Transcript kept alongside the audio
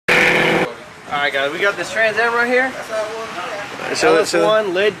Alright guys, we got this Trans Am right here.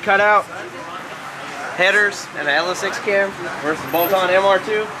 LS1 lid cutout, headers, and an LS6 cam versus bolt-on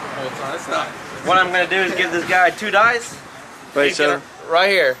MR2. What I'm going to do is give this guy 2 dice. Wait, so right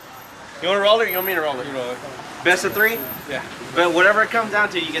here. You want to roll it or you want me to roll it? You roll it. Best of 3? Yeah. But whatever it comes down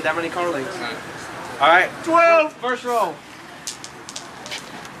to, you get that many car links. Alright, 12! First roll.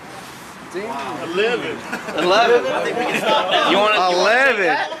 Wow. 11. 11. I think we can stop now. You want to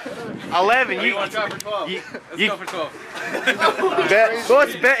 11. You want to try for 12? Let's go for 12.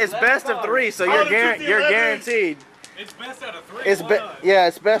 It's best of 3, so you're guaranteed. It's best out of 3. It's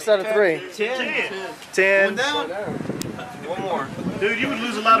best out of 3. 10. One down. One more. Dude, you would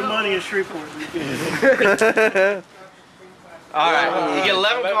lose a lot of money in Shreveport. Alright, you get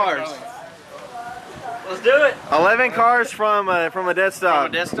 11 cars. Let's do it. 11 cars from a dead stop.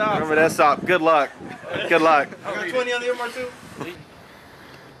 From a dead stop. From a dead stop. Good luck. Good luck. I got 20 on the MR2.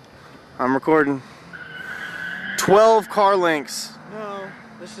 I'm recording. 12 car links. No,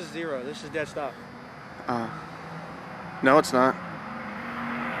 this is 0. This is dead stop. No, it's not.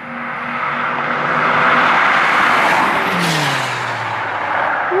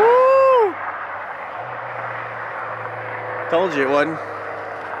 Woo! Told you it wasn't.